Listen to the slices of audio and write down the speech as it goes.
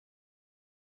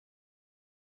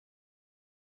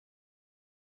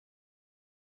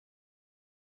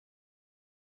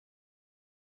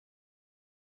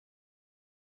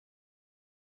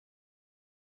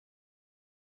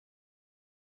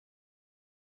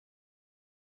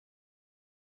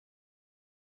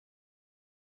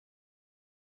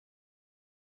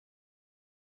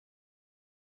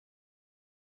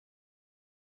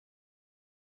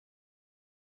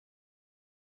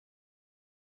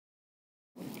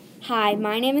Hi,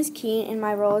 my name is Keen and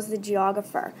my role is the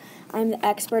geographer. I'm the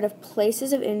expert of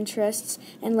places of interests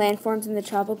and landforms in the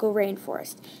tropical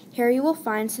rainforest. Here you will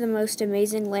find some of the most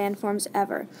amazing landforms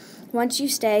ever. Once you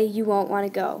stay, you won't want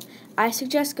to go. I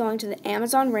suggest going to the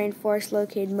Amazon rainforest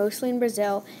located mostly in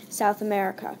Brazil, South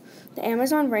America. The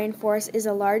Amazon rainforest is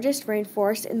the largest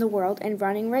rainforest in the world, and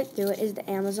running right through it is the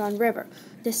Amazon River,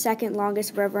 the second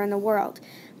longest river in the world.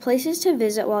 Places to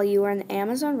visit while you are in the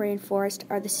Amazon rainforest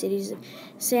are the cities of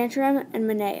Santarém and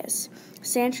Manaus.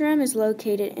 Santarém is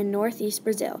located in northeast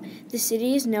Brazil. The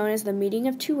city is known as the meeting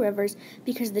of two rivers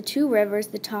because the two rivers,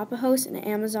 the Tapajós and the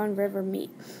Amazon River, meet.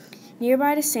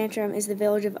 Nearby to Santarém is the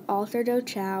village of Alter do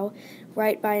Chão,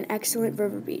 right by an excellent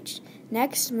river beach.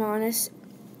 Next, Manaus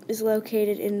is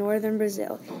located in northern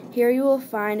Brazil. Here you will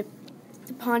find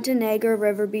the Ponta Negra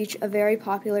River Beach, a very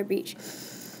popular beach.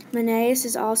 Manaus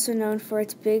is also known for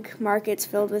its big markets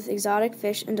filled with exotic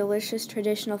fish and delicious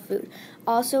traditional food.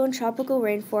 Also in tropical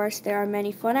rainforest, there are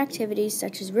many fun activities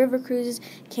such as river cruises,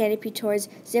 canopy tours,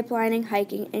 zip lining,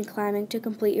 hiking, and climbing to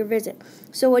complete your visit.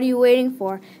 So what are you waiting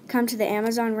for? Come to the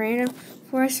Amazon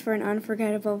rainforest for an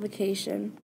unforgettable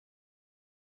vacation.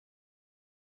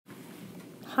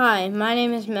 Hi, my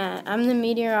name is Matt. I'm the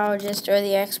meteorologist or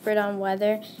the expert on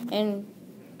weather and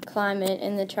climate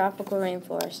in the tropical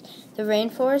rainforest. The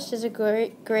rainforest is a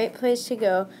great place to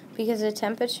go because the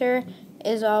temperature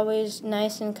is always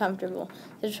nice and comfortable.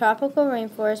 The tropical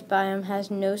rainforest biome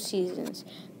has no seasons.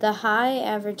 The high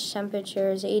average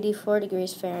temperature is 84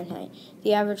 degrees Fahrenheit.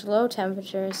 The average low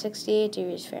temperature is 68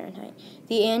 degrees Fahrenheit.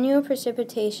 The annual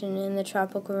precipitation in the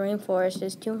tropical rainforest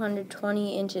is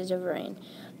 220 inches of rain.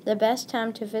 The best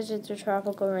time to visit the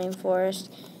tropical rainforest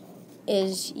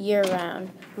is year-round.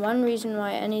 One reason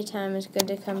why any time is good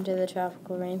to come to the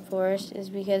tropical rainforest is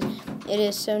because it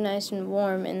is so nice and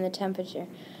warm in the temperature.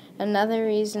 Another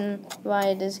reason why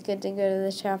it is good to go to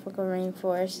the tropical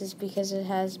rainforest is because it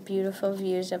has beautiful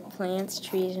views of plants,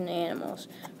 trees, and animals.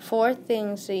 4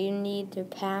 things that you need to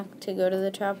pack to go to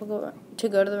the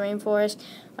rainforest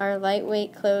are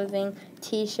lightweight clothing,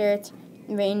 t-shirts,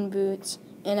 rain boots,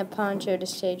 and a poncho to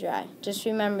stay dry. Just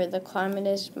remember, the climate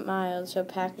is mild, so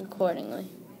pack accordingly.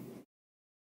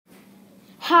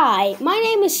 Hi, my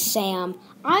name is Sam.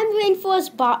 I'm the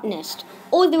rainforest botanist,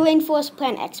 or the rainforest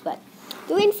plant expert.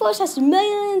 The rainforest has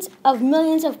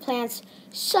millions of plants,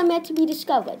 some yet to be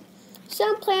discovered.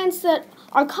 Some plants that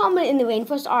are common in the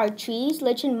rainforest are trees,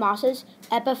 lichen, mosses,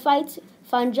 epiphytes,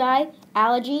 fungi,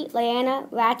 algae, liana,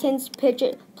 ratans,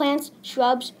 pitcher plants,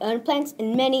 shrubs, urn plants,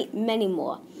 and many, many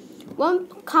more. One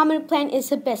common plant is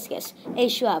hibiscus, a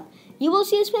shrub. You will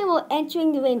see this plant while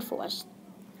entering the rainforest.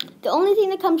 The only thing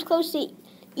that comes close to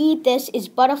eat this is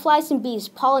butterflies and bees,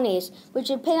 pollinators, which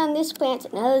depend on this plant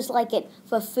and others like it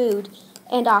for food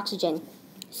and oxygen.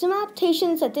 Some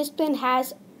adaptations that this plant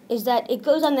has is that it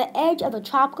grows on the edge of a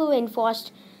tropical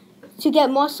rainforest to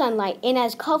get more sunlight and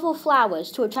has colorful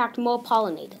flowers to attract more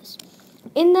pollinators.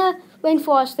 In the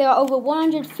rainforest, there are over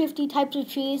 150 types of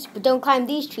trees, but don't climb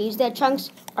these trees. Their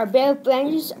trunks are bare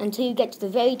branches until you get to the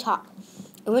very top.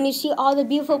 And when you see all the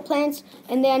beautiful plants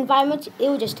and their environment, it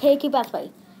will just take your breath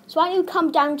away. So why don't you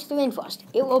come down to the rainforest?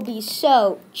 It will be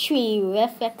so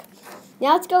terrific.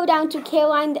 Now let's go down to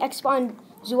Caroline, the expert on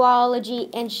zoology,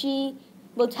 and she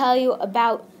will tell you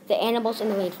about the animals in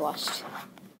the rainforest.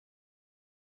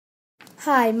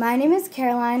 Hi, my name is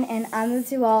Caroline, and I'm the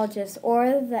zoologist,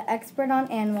 or the expert on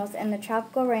animals in the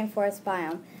tropical rainforest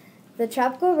biome. The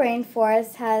tropical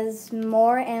rainforest has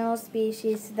more animal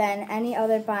species than any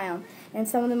other biome, and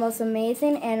some of the most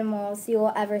amazing animals you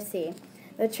will ever see.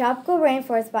 The tropical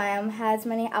rainforest biome has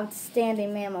many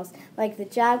outstanding mammals, like the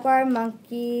jaguar,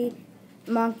 monkeys,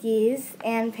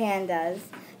 and pandas.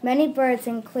 Many birds,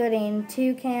 including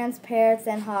toucans, parrots,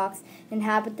 and hawks,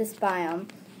 inhabit this biome.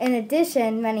 In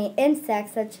addition, many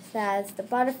insects, such as the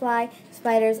butterfly,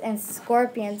 spiders, and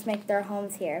scorpions, make their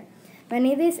homes here.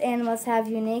 Many of these animals have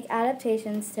unique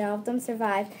adaptations to help them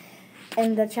survive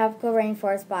in the tropical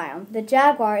rainforest biome. The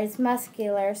jaguar is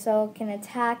muscular, so it can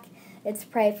attack its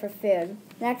prey for food.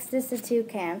 Next is the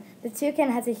toucan. The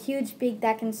toucan has a huge beak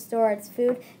that can store its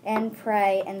food and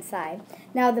prey inside.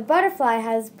 Now, the butterfly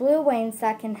has blue wings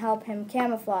that can help him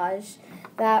camouflage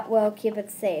that will keep it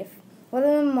safe. One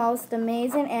of the most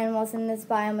amazing animals in this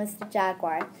biome is the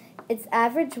jaguar. Its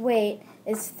average weight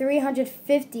is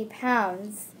 350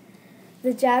 pounds.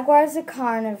 The jaguar is a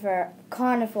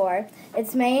carnivore.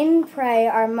 Its main prey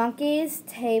are monkeys,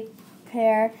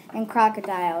 tapir, and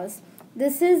crocodiles.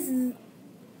 This is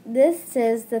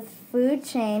the food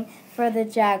chain for the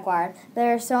jaguar.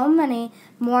 There are so many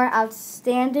more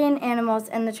outstanding animals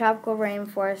in the tropical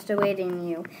rainforest awaiting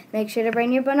you. Make sure to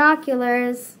bring your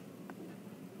binoculars.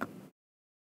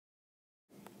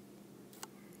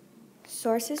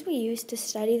 Sources we use to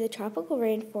study the tropical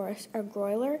rainforest are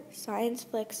Broiler, Science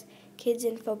Flicks, Kids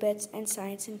Info Bits, and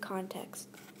Science in Context.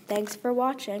 Thanks for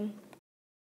watching.